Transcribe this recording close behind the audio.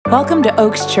Welcome to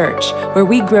Oaks Church, where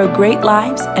we grow great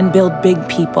lives and build big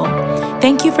people.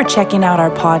 Thank you for checking out our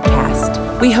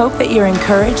podcast. We hope that you're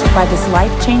encouraged by this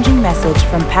life-changing message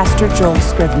from Pastor Joel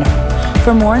Scrivener.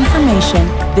 For more information,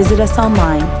 visit us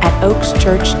online at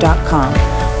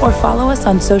oakschurch.com or follow us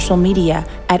on social media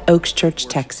at Oaks Church,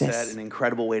 Texas. An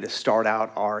incredible way to start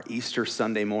out our Easter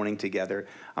Sunday morning together.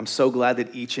 I'm so glad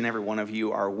that each and every one of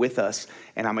you are with us,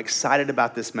 and I'm excited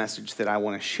about this message that I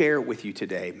want to share with you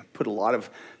today. Put a lot of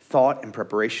thought and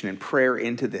preparation and prayer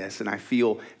into this, and I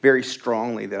feel very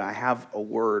strongly that I have a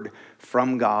word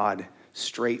from God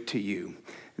straight to you.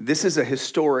 This is a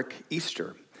historic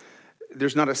Easter.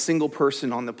 There's not a single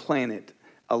person on the planet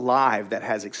alive that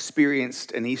has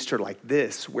experienced an Easter like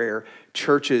this, where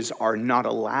churches are not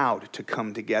allowed to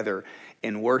come together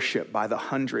and worship by the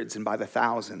hundreds and by the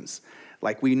thousands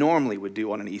like we normally would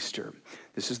do on an Easter.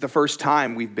 This is the first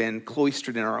time we've been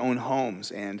cloistered in our own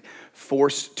homes and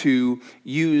forced to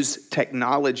use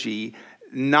technology,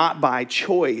 not by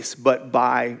choice, but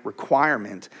by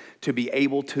requirement, to be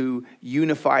able to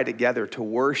unify together, to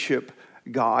worship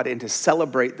God and to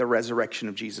celebrate the resurrection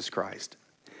of Jesus Christ.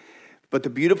 But the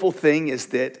beautiful thing is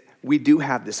that we do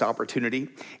have this opportunity,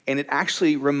 and it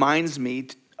actually reminds me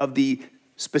of the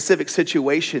specific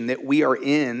situation that we are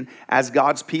in as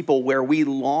God's people, where we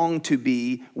long to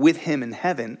be with Him in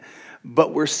heaven,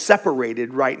 but we're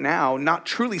separated right now, not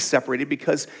truly separated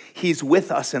because He's with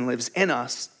us and lives in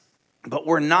us, but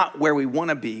we're not where we want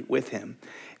to be with Him.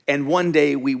 And one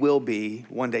day we will be,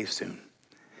 one day soon.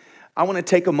 I want to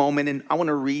take a moment and I want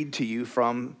to read to you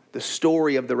from the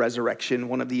story of the resurrection,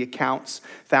 one of the accounts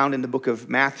found in the book of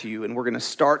Matthew, and we're going to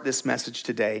start this message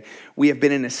today. We have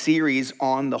been in a series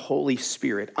on the Holy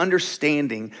Spirit,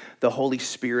 understanding the Holy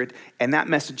Spirit, and that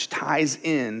message ties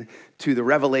in to the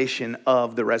revelation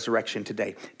of the resurrection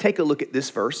today. Take a look at this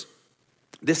verse.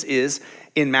 This is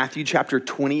in Matthew chapter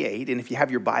 28, and if you have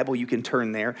your Bible, you can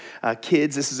turn there.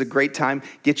 Kids, this is a great time.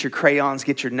 Get your crayons,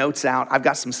 get your notes out. I've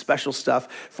got some special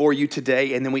stuff for you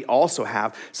today, and then we also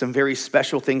have some very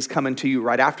special things coming to you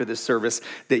right after this service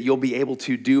that you'll be able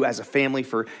to do as a family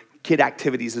for kid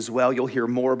activities as well. You'll hear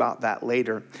more about that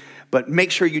later. But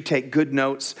make sure you take good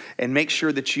notes and make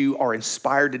sure that you are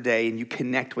inspired today and you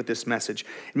connect with this message.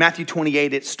 In Matthew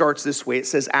 28, it starts this way. It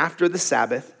says, after the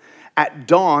Sabbath, at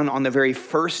dawn on the very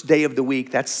first day of the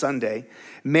week, that's Sunday,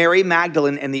 Mary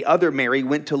Magdalene and the other Mary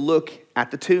went to look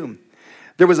at the tomb.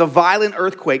 There was a violent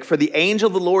earthquake, for the angel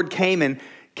of the Lord came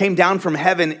down from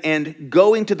heaven, and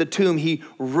going to the tomb, he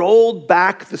rolled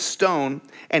back the stone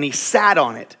and he sat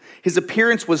on it. His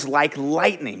appearance was like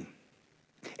lightning,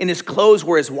 and his clothes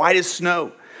were as white as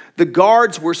snow. The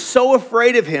guards were so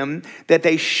afraid of him that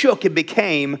they shook and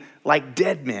became like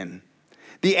dead men.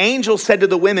 The angel said to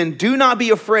the women, "Do not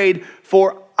be afraid,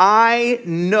 for I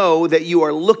know that you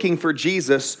are looking for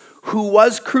Jesus, who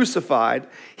was crucified.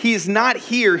 He is not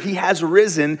here, he has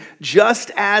risen, just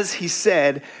as he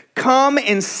said. Come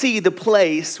and see the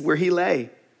place where he lay.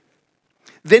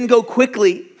 Then go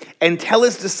quickly and tell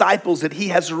his disciples that he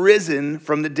has risen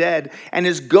from the dead and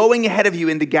is going ahead of you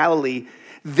into Galilee.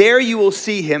 There you will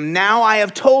see him. Now I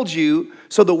have told you."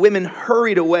 So the women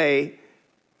hurried away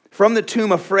from the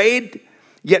tomb, afraid,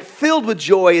 yet filled with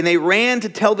joy, and they ran to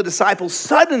tell the disciples.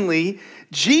 Suddenly,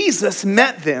 Jesus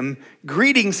met them.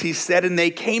 "Greetings," he said, and they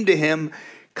came to him,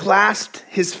 clasped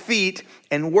his feet,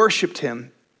 and worshiped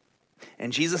him.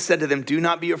 And Jesus said to them, "Do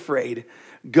not be afraid.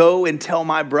 Go and tell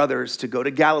my brothers to go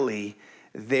to Galilee.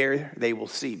 There they will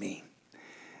see me."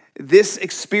 This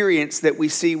experience that we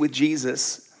see with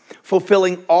Jesus,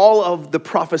 fulfilling all of the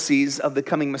prophecies of the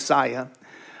coming Messiah,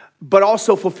 but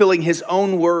also fulfilling his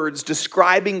own words,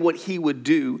 describing what he would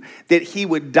do, that he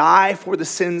would die for the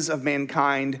sins of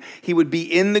mankind. He would be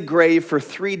in the grave for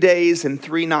 3 days and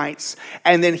 3 nights,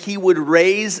 and then he would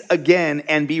raise again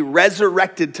and be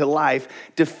resurrected to life,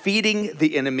 defeating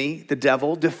the enemy, the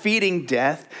devil, defeating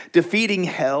death, defeating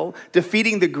hell,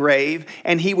 defeating the grave,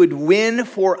 and he would win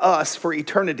for us for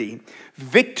eternity,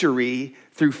 victory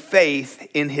through faith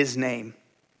in his name.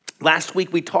 Last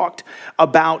week we talked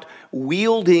about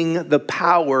wielding the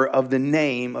power of the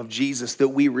name of Jesus that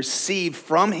we receive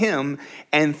from him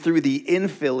and through the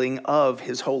infilling of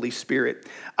his Holy Spirit.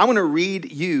 I want to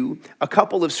read you a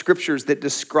couple of scriptures that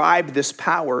describe this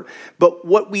power, but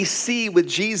what we see with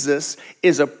Jesus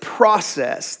is a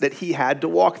process that he had to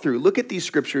walk through. Look at these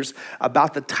scriptures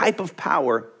about the type of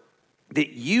power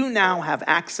that you now have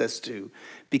access to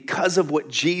because of what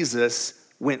Jesus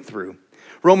went through.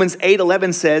 Romans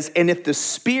 8:11 says, "And if the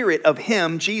spirit of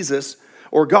him," Jesus,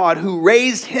 or God, who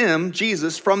raised him,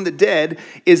 Jesus, from the dead,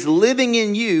 is living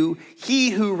in you. He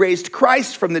who raised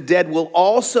Christ from the dead will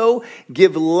also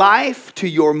give life to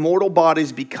your mortal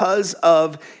bodies because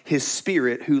of his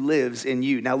Spirit who lives in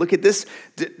you. Now look at this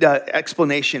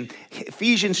explanation.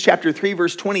 Ephesians chapter 3,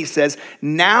 verse 20 says,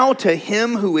 now to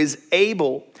him who is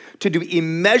able to do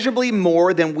immeasurably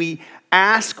more than we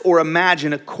ask or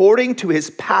imagine, according to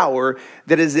his power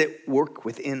that is at work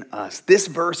within us. This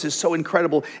verse is so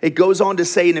incredible. It goes on to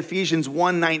say in Ephesians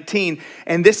 1:19,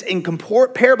 and this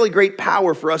incomparably great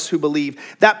power for us who believe.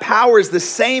 That power is the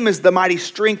same as the mighty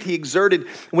strength he exerted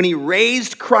when he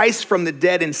raised Christ from the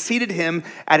dead and seated him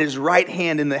at his right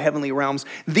hand in the heavenly realms.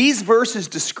 These verses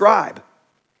describe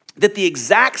that the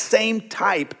exact same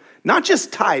type, not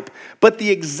just type, but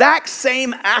the exact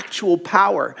same actual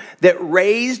power that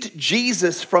raised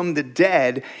Jesus from the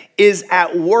dead is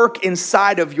at work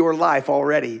inside of your life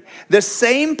already. The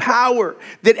same power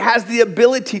that has the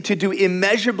ability to do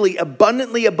immeasurably,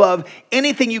 abundantly above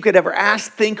anything you could ever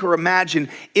ask, think, or imagine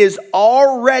is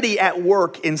already at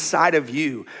work inside of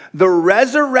you. The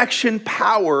resurrection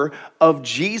power of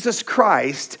Jesus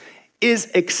Christ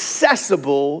is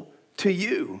accessible to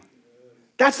you.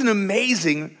 That's an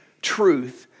amazing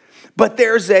truth, but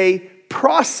there's a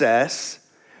process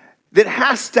that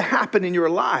has to happen in your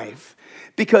life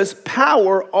because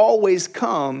power always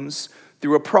comes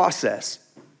through a process.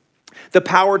 The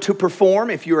power to perform,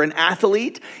 if you're an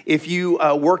athlete, if you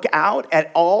work out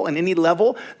at all in any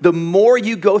level, the more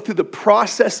you go through the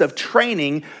process of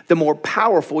training, the more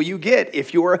powerful you get.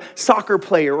 If you're a soccer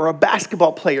player or a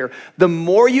basketball player, the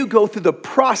more you go through the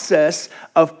process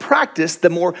of practice, the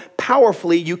more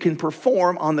powerfully you can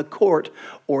perform on the court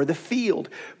or the field.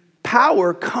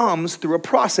 Power comes through a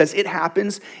process. It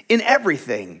happens in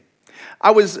everything.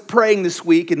 I was praying this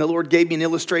week and the Lord gave me an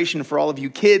illustration for all of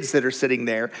you kids that are sitting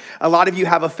there. A lot of you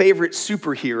have a favorite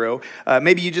superhero.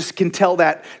 Maybe you just can tell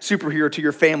that superhero to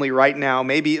your family right now.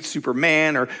 Maybe it's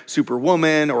Superman or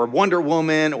Superwoman or Wonder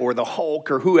Woman or the Hulk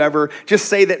or whoever. Just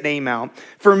say that name out.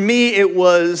 For me, it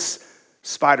was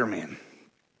Spider-Man.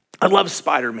 I love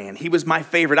Spider-Man. He was my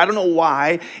favorite. I don't know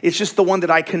why. It's just the one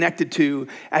that I connected to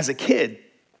as a kid.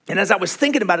 And as I was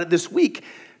thinking about it this week,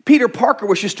 Peter Parker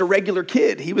was just a regular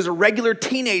kid. He was a regular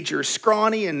teenager,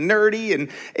 scrawny and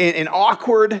nerdy and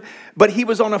awkward. But he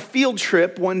was on a field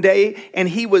trip one day and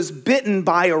he was bitten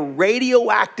by a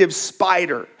radioactive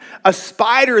spider. A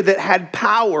spider that had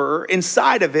power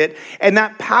inside of it. And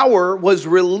that power was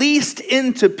released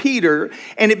into Peter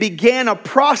and it began a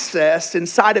process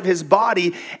inside of his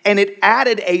body. And it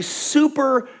added a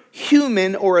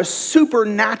superhuman or a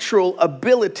supernatural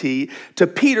ability to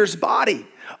Peter's body.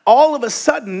 All of a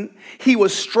sudden, he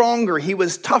was stronger, he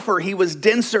was tougher, he was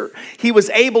denser. He was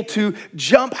able to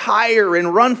jump higher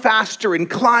and run faster and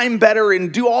climb better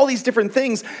and do all these different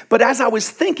things. But as I was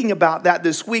thinking about that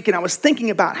this week, and I was thinking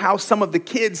about how some of the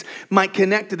kids might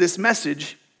connect to this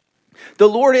message, the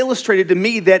Lord illustrated to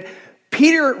me that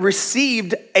Peter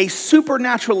received a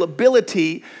supernatural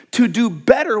ability to do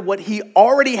better what he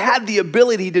already had the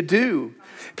ability to do.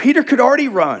 Peter could already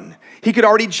run. He could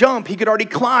already jump, he could already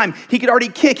climb, he could already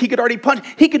kick, he could already punch,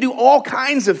 he could do all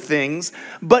kinds of things,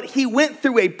 but he went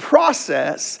through a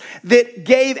process that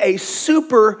gave a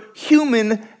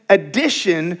superhuman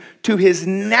addition to his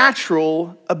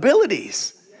natural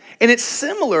abilities. And it's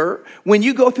similar when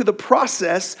you go through the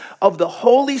process of the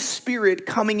Holy Spirit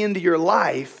coming into your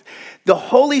life. The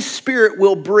Holy Spirit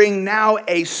will bring now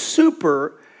a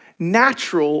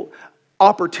supernatural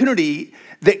opportunity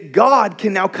that God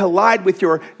can now collide with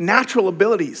your natural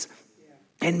abilities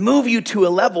and move you to a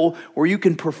level where you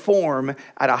can perform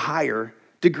at a higher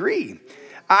degree.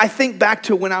 I think back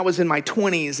to when I was in my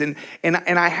 20s and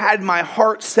I had my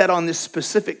heart set on this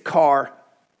specific car,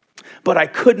 but I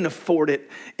couldn't afford it.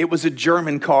 It was a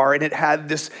German car and it had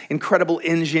this incredible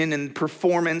engine and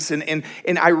performance and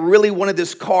I really wanted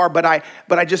this car, but I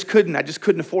just couldn't. I just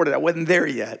couldn't afford it. I wasn't there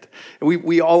yet.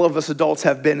 We all of us adults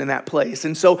have been in that place.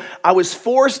 And so I was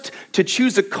forced to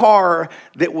choose a car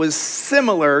that was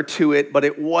similar to it, but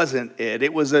it wasn't it.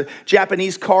 It was a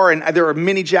Japanese car, and there are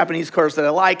many Japanese cars that I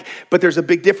like, but there's a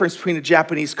big difference between a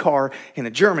Japanese car and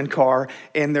a German car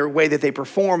and their way that they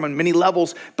perform on many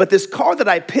levels. But this car that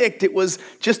I picked, it was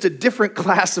just a different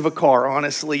class of a car,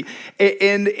 honestly.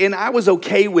 And I was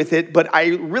okay with it, but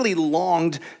I really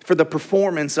longed for the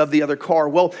performance of the other car.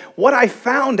 Well, what I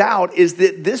found out is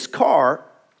that this car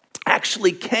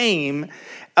actually came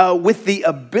with the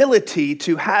ability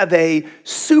to have a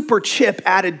super chip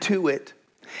added to it.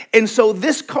 And so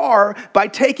this car, by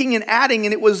taking and adding,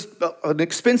 and it was an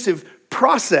expensive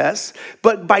process,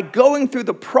 but by going through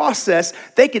the process,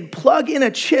 they could plug in a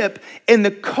chip, and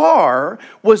the car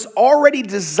was already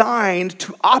designed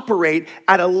to operate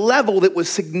at a level that was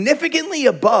significantly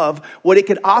above what it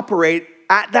could operate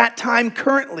at that time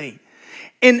currently.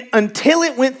 And until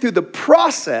it went through the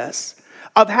process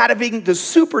of having the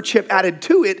super chip added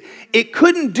to it, it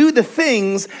couldn't do the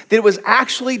things that it was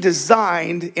actually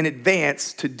designed in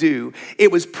advance to do.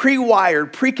 It was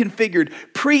pre-wired, pre-configured,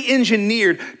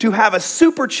 pre-engineered to have a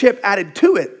super chip added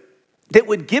to it that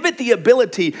would give it the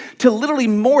ability to literally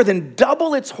more than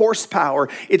double its horsepower,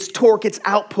 its torque, its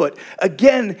output.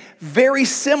 Again, very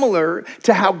similar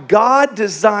to how God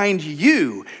designed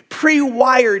you,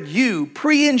 pre-wired you,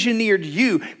 pre-engineered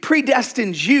you,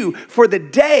 predestined you for the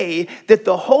day that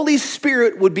the Holy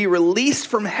Spirit would be released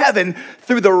from heaven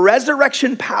through the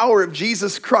resurrection power of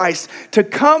Jesus Christ to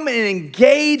come and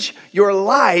engage your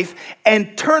life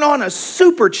and turn on a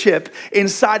super chip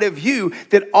inside of you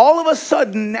that all of a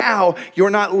sudden now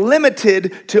you're not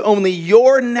limited to only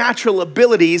your natural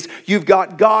abilities. You've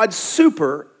got God's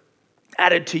super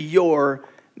added to your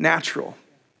natural.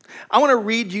 I want to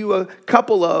read you a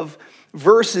couple of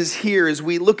verses here as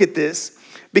we look at this,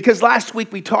 because last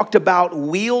week we talked about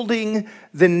wielding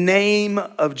the name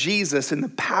of Jesus and the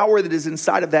power that is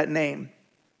inside of that name.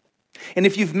 And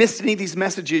if you've missed any of these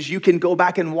messages, you can go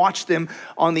back and watch them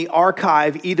on the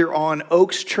archive, either on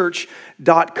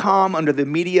oakschurch.com under the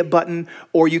media button,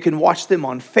 or you can watch them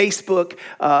on Facebook,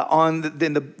 on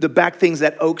the back things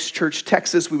at Oaks Church,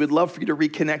 Texas. We would love for you to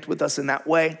reconnect with us in that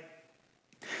way.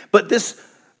 But this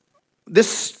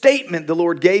statement the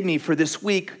Lord gave me for this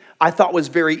week, I thought was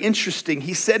very interesting.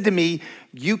 He said to me,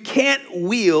 you can't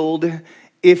wield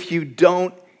if you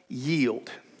don't yield.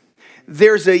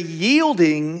 There's a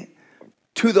yielding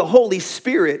to the Holy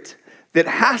Spirit that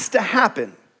has to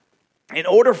happen in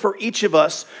order for each of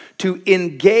us to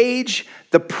engage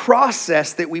the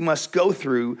process that we must go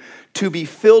through to be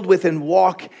filled with and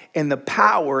walk in the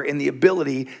power and the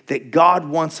ability that God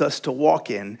wants us to walk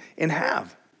in and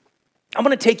have. I'm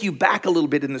going to take you back a little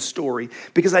bit in the story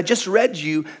because I just read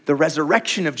you the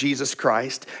resurrection of Jesus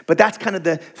Christ, but that's kind of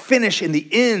the finish and the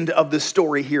end of the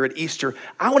story here at Easter.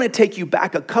 I want to take you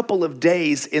back a couple of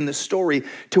days in the story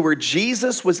to where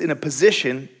Jesus was in a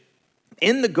position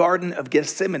in the Garden of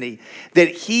Gethsemane that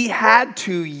he had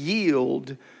to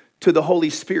yield to the Holy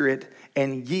Spirit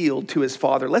and yield to his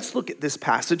Father. Let's look at this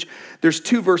passage. There's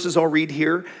two verses I'll read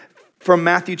here. From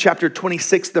Matthew chapter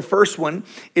 26, the first one,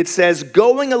 it says,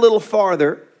 going a little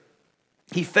farther,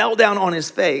 he fell down on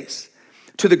his face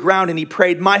to the ground and he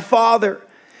prayed, my Father,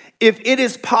 if it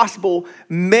is possible,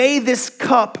 may this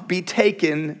cup be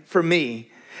taken from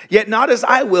me. Yet not as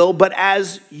I will, but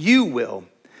as you will.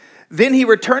 Then he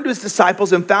returned to his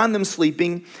disciples and found them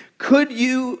sleeping. Could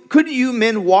you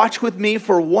men watch with me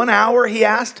for 1 hour, he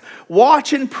asked.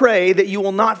 Watch and pray that you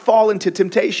will not fall into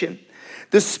temptation.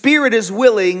 The spirit is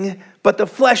willing, but the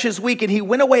flesh is weak. And he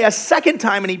went away a second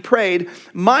time and he prayed,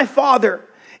 my Father,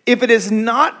 if it is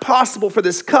not possible for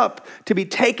this cup to be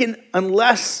taken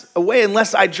unless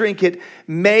I drink it,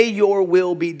 may your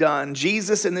will be done.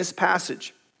 Jesus in this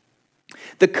passage,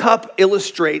 the cup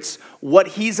illustrates what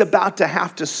he's about to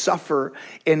have to suffer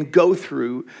and go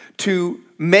through to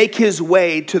make his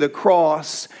way to the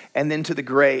cross and then to the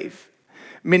grave.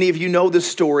 Many of you know this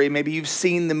story. Maybe you've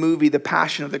seen the movie, The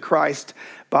Passion of the Christ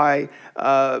by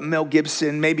Mel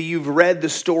Gibson. Maybe you've read the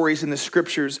stories in the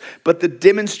scriptures, but the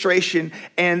demonstration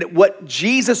and what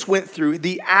Jesus went through,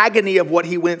 the agony of what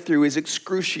he went through is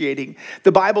excruciating.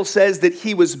 The Bible says that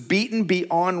he was beaten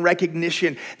beyond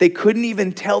recognition. They couldn't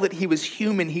even tell that he was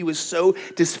human. He was so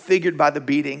disfigured by the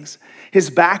beatings. His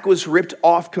back was ripped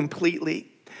off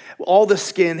completely. All the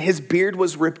skin, his beard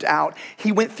was ripped out.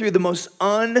 He went through the most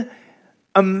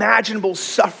unimaginable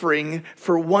suffering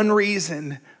for one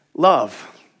reason, love.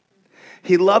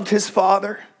 He loved his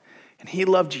Father and he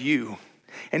loved you.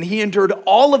 And he endured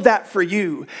all of that for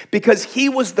you because he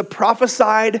was the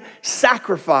prophesied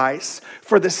sacrifice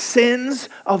for the sins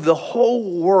of the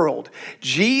whole world.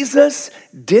 Jesus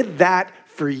did that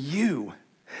for you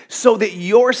so that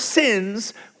your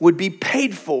sins would be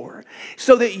paid for,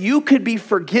 so that you could be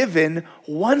forgiven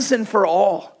once and for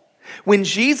all. When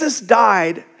Jesus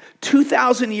died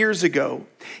 2,000 years ago,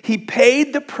 he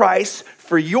paid the price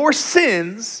for your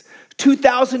sins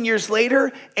 2,000 years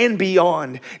later and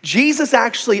beyond. Jesus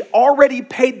actually already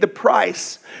paid the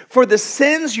price for the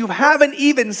sins you haven't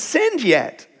even sinned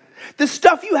yet. The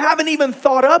stuff you haven't even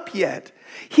thought up yet.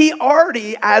 He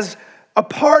already, as a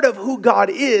part of who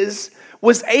God is,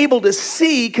 was able to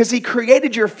see because he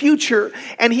created your future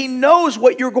and he knows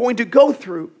what you're going to go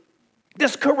through.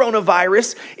 This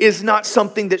coronavirus is not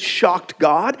something that shocked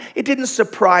God. It didn't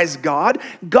surprise God.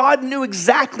 God knew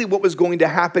exactly what was going to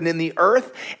happen in the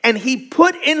earth, and he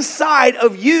put inside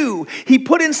of you, he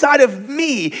put inside of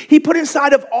me, he put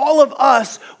inside of all of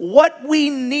us what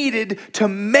we needed to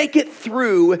make it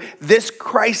through this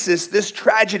crisis, this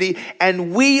tragedy,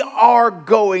 and we are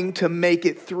going to make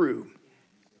it through.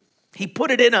 He put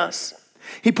it in us.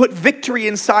 He put victory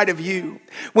inside of you.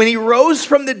 When he rose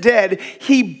from the dead,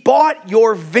 he bought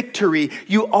your victory.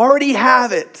 You already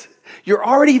have it. You're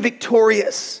already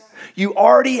victorious. You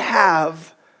already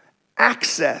have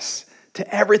access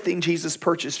to everything Jesus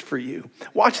purchased for you.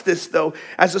 Watch this though.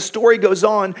 As the story goes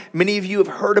on, many of you have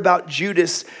heard about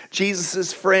Judas,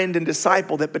 Jesus' friend and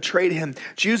disciple that betrayed him.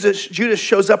 Judas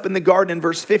shows up in the garden in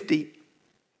verse 50.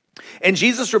 And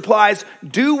Jesus replies,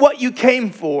 "Do what you came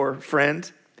for, friend."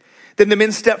 Then the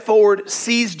men stepped forward,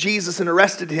 seized Jesus, and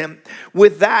arrested him.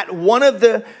 With that, one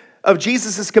of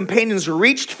Jesus' companions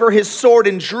reached for his sword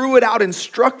and drew it out and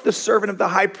struck the servant of the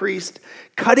high priest,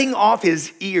 cutting off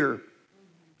his ear.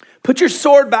 "Put your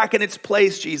sword back in its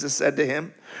place," Jesus said to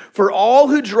him, "for all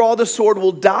who draw the sword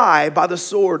will die by the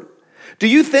sword. Do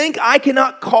you think I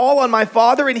cannot call on my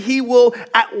Father and he will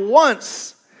at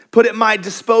once put at my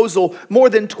disposal more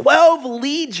than 12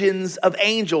 legions of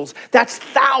angels?" That's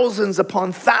thousands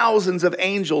upon thousands of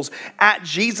angels at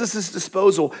Jesus'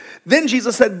 disposal. Then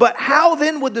Jesus said, "But how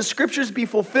then would the scriptures be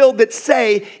fulfilled that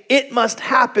say it must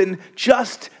happen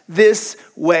just this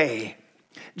way?"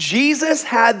 Jesus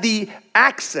had the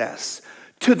access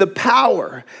to the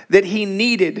power that he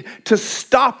needed to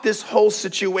stop this whole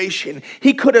situation.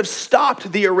 He could have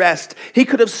stopped the arrest. He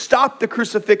could have stopped the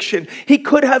crucifixion. He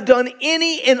could have done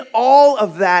any and all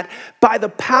of that by the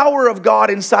power of God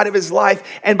inside of his life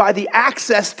and by the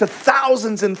access to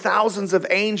thousands and thousands of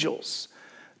angels.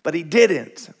 But he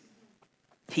didn't.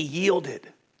 He yielded.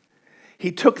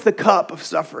 He took the cup of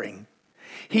suffering.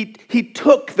 He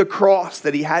took the cross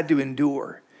that he had to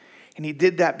endure. And he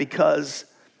did that because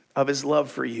of his love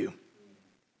for you.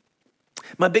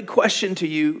 My big question to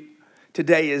you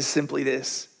today is simply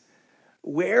this: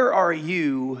 where are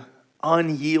you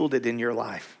unyielded in your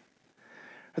life?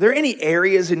 Are there any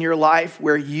areas in your life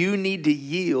where you need to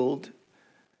yield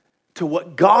to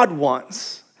what God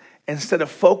wants instead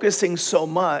of focusing so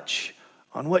much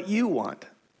on what you want?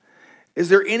 Is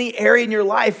there any area in your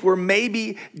life where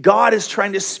maybe God is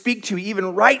trying to speak to you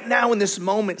even right now in this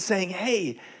moment, saying,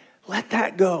 "Hey, let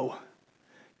that go.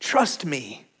 Trust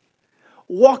me.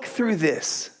 Walk through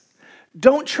this.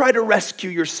 Don't try to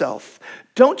rescue yourself.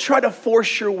 Don't try to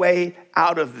force your way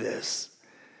out of this.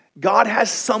 God has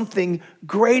something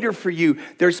greater for you.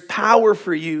 There's power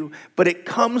for you, but it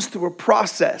comes through a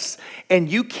process. And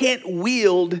you can't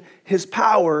wield his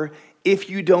power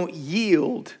if you don't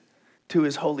yield to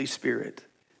his Holy Spirit."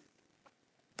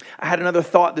 I had another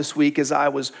thought this week as I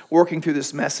was working through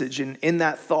this message. And in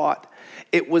that thought,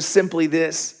 it was simply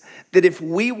this: that if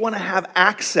we want to have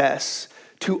access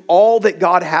to all that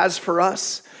God has for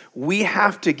us, we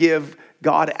have to give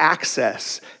God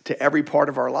access to every part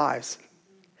of our lives.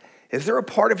 Is there a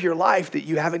part of your life that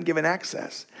you haven't given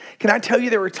access? Can I tell you,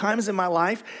 there were times in my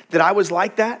life that I was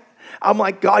like that? I'm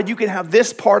like, "God, you can have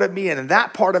this part of me and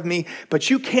that part of me, but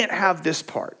you can't have this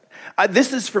part.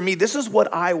 This is for me. This is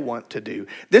what I want to do.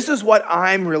 This is what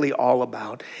I'm really all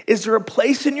about." Is there a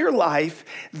place in your life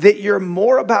that you're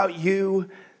more about you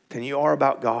than you are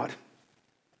about God?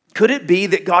 Could it be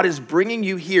that God is bringing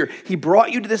you here? He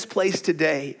brought you to this place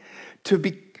today to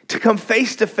come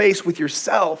face to face with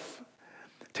yourself,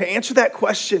 to answer that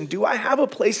question: do I have a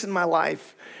place in my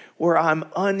life where I'm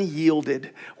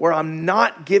unyielded, where I'm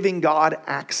not giving God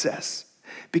access?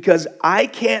 Because I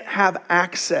can't have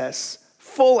access,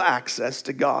 full access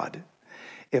to God,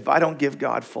 if I don't give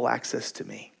God full access to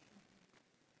me.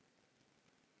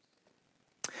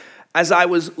 As I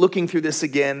was looking through this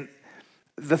again,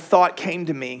 the thought came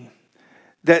to me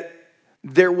that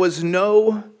there was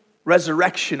no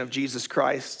resurrection of Jesus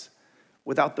Christ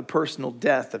without the personal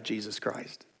death of Jesus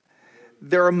Christ.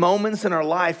 There are moments in our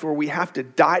life where we have to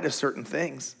die to certain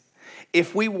things.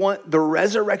 If we want the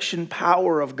resurrection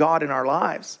power of God in our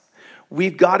lives,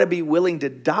 we've got to be willing to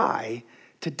die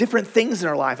to different things in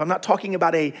our life. I'm not talking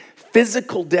about a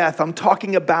physical death. I'm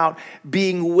talking about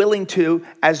being willing to,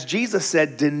 as Jesus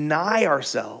said, deny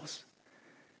ourselves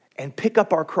and pick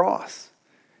up our cross.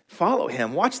 Follow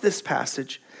him. Watch this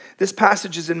passage. This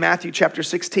passage is in Matthew chapter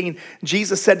 16.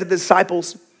 Jesus said to the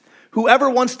disciples, "Whoever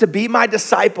wants to be my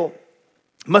disciple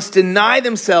must deny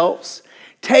themselves,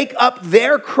 take up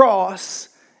their cross,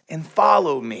 and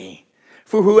follow me.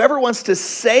 For whoever wants to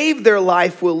save their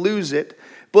life will lose it,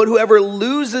 but whoever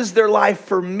loses their life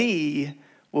for me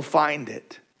will find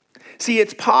it. See,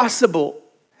 it's possible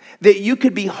that you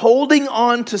could be holding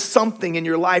on to something in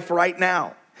your life right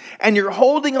now, and you're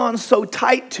holding on so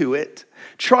tight to it,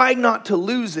 trying not to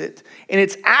lose it, and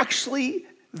it's actually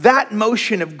that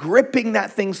motion of gripping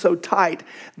that thing so tight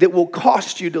that will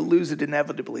cost you to lose it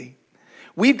inevitably.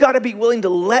 We've got to be willing to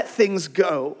let things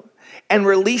go and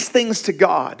release things to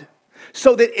God,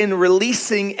 so that in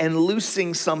releasing and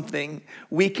loosing something,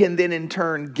 we can then in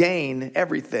turn gain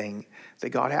everything that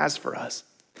God has for us.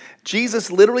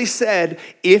 Jesus literally said,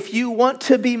 if you want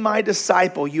to be my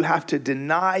disciple, you have to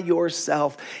deny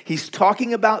yourself. He's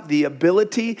talking about the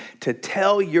ability to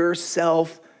tell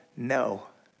yourself no.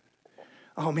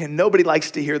 Oh man, nobody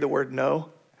likes to hear the word no.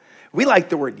 We like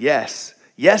the word yes.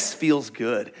 Yes feels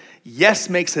good. Yes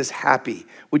makes us happy.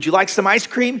 Would you like some ice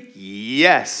cream?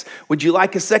 Yes. Would you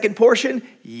like a second portion?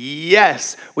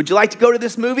 Yes. Would you like to go to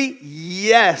this movie?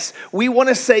 Yes. We want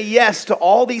to say yes to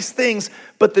all these things,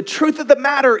 but the truth of the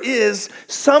matter is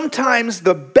sometimes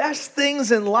the best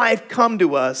things in life come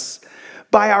to us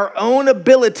by our own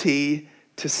ability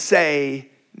to say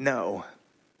no.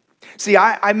 See,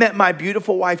 I met my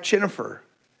beautiful wife, Jennifer,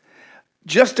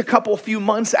 just a few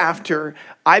months after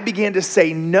I began to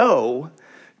say no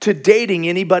to dating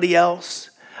anybody else.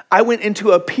 I went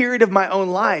into a period of my own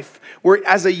life where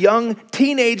as a young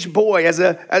teenage boy,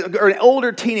 or an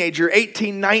older teenager,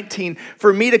 18, 19,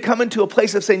 for me to come into a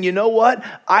place of saying, you know what?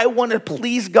 I want to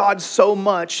please God so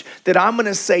much that I'm going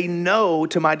to say no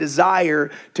to my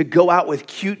desire to go out with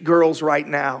cute girls right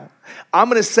now. I'm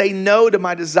going to say no to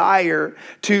my desire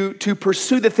to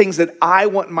pursue the things that I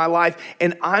want in my life,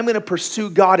 and I'm going to pursue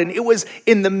God. And it was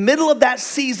in the middle of that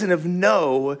season of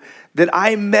no that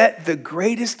I met the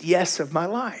greatest yes of my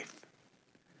life.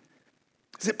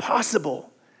 Is it possible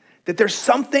that there's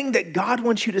something that God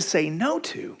wants you to say no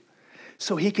to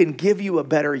so he can give you a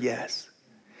better yes?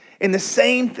 In the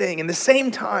same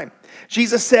time,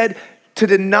 Jesus said to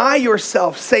deny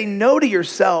yourself, say no to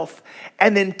yourself,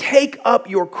 and then take up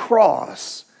your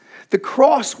cross. The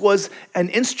cross was an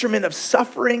instrument of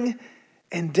suffering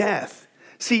and death.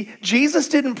 See, Jesus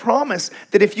didn't promise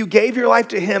that if you gave your life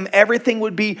to him, everything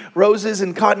would be roses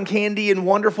and cotton candy and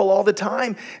wonderful all the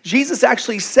time. Jesus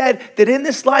actually said that in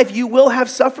this life you will have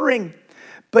suffering,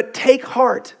 but take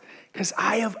heart because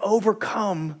I have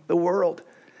overcome the world.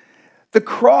 The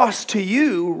cross to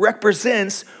you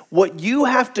represents what you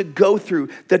have to go through,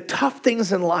 the tough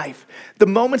things in life, the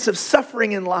moments of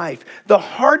suffering in life, the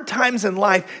hard times in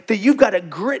life that you've got to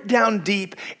grit down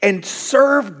deep and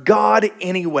serve God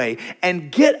anyway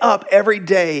and get up every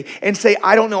day and say,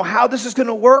 I don't know how this is going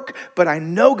to work, but I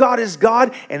know God is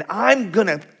God and I'm going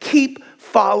to keep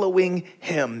following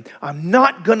him. I'm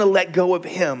not going to let go of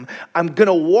him. I'm going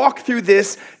to walk through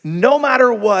this no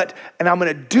matter what, and I'm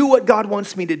going to do what God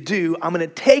wants me to do. I'm going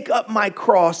to take up my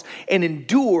cross and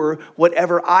endure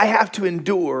whatever I have to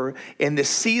endure in this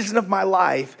season of my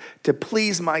life to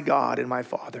please my God and my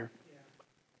Father.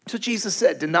 So Jesus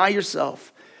said, deny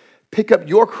yourself. Pick up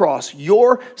your cross,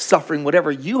 your suffering,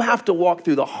 whatever you have to walk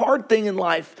through, the hard thing in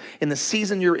life, in the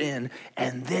season you're in,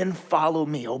 and then follow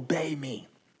me, obey me.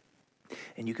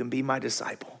 And you can be my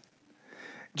disciple.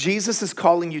 Jesus is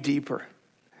calling you deeper.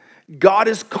 God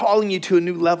is calling you to a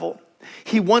new level.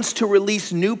 He wants to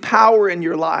release new power in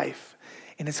your life,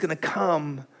 and it's going to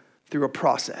come through a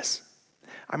process.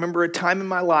 I remember a time in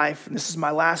my life, and this is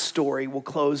my last story. We'll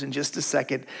close in just a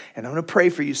second, and I'm going to pray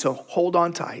for you, so hold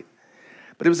on tight.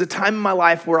 But it was a time in my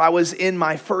life where I was in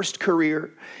my first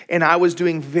career, and I was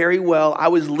doing very well. I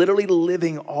was literally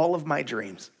living all of my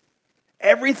dreams.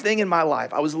 Everything in my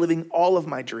life, I was living all of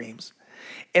my dreams.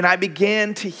 And I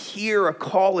began to hear a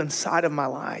call inside of my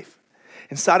life,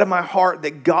 inside of my heart,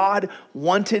 that God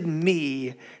wanted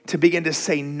me to begin to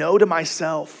say no to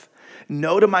myself,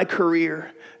 no to my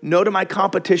career, no to my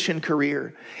competition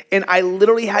career. And I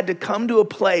literally had to come to a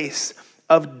place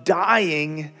of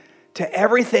dying to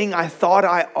everything I thought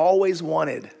I always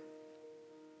wanted.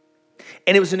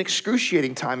 And it was an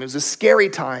excruciating time. It was a scary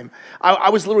time. I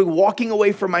was literally walking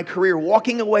away from my career,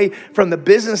 walking away from the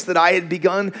business that I had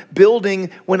begun building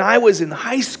when I was in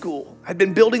high school. I'd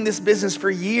been building this business for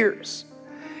years.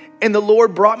 And the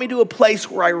Lord brought me to a place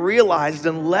where I realized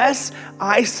unless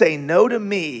I say no to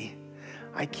me,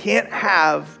 I can't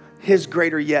have his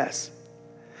greater yes.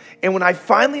 And when I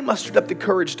finally mustered up the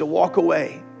courage to walk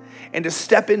away and to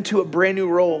step into a brand new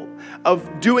role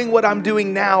of doing what I'm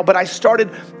doing now, but I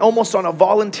started almost on a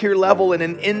volunteer level and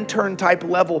an intern type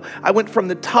level. I went from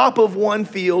the top of one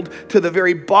field to the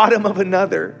very bottom of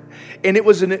another. And it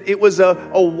was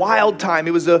a wild time.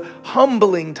 It was a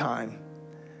humbling time.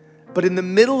 But in the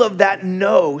middle of that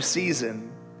no season,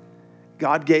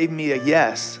 God gave me a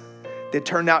yes that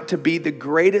turned out to be the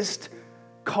greatest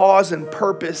cause and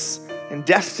purpose and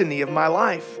destiny of my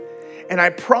life. And I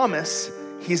promise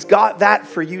He's got that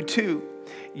for you too.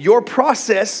 Your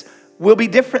process will be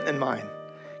different than mine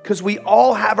because we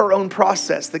all have our own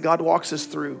process that God walks us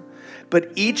through.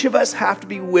 But each of us have to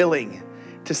be willing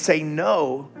to say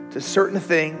no to certain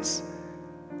things,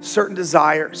 certain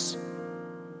desires,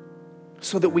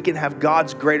 so that we can have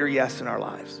God's greater yes in our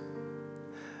lives.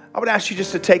 I would ask you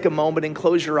just to take a moment and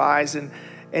close your eyes and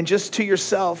just to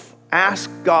yourself, ask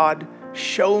God,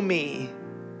 show me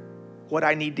what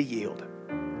I need to yield.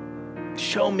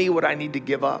 Show me what I need to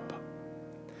give up.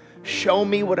 Show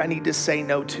me what I need to say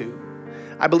no to.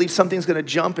 I believe something's going to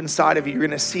jump inside of you. You're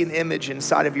going to see an image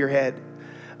inside of your head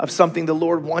of something the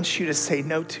Lord wants you to say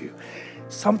no to.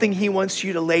 Something He wants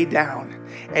you to lay down.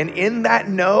 And in that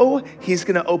no, He's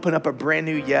going to open up a brand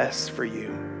new yes for you.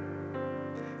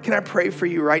 Can I pray for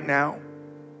you right now?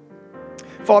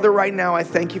 Father, right now, I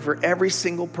thank You for every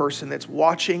single person that's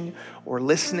watching or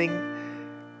listening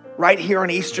right here on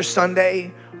Easter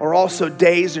Sunday, or also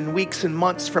days and weeks and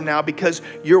months from now, because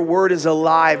Your word is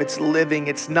alive, it's living,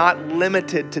 it's not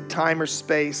limited to time or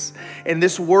space. And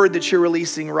this word that You're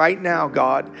releasing right now,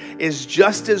 God, is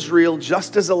just as real,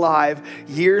 just as alive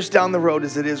years down the road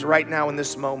as it is right now in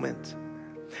this moment.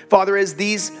 Father, as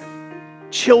these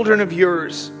children of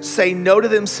Yours say no to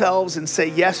themselves and say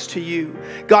yes to You,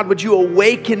 God, would You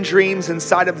awaken dreams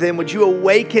inside of them? Would You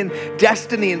awaken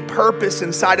destiny and purpose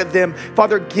inside of them?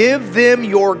 Father, give them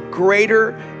Your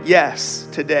greater yes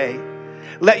today.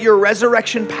 Let Your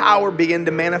resurrection power begin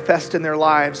to manifest in their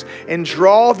lives and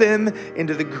draw them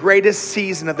into the greatest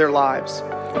season of their lives.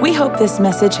 We hope this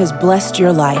message has blessed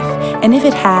your life. And if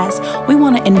it has, we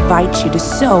want to invite you to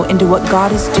sow into what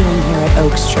God is doing here at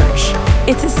Oaks Church.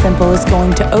 It's as simple as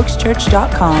going to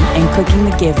oakschurch.com and clicking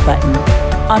the Give button.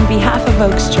 On behalf of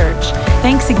Oaks Church,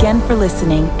 thanks again for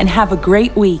listening and have a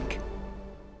great week.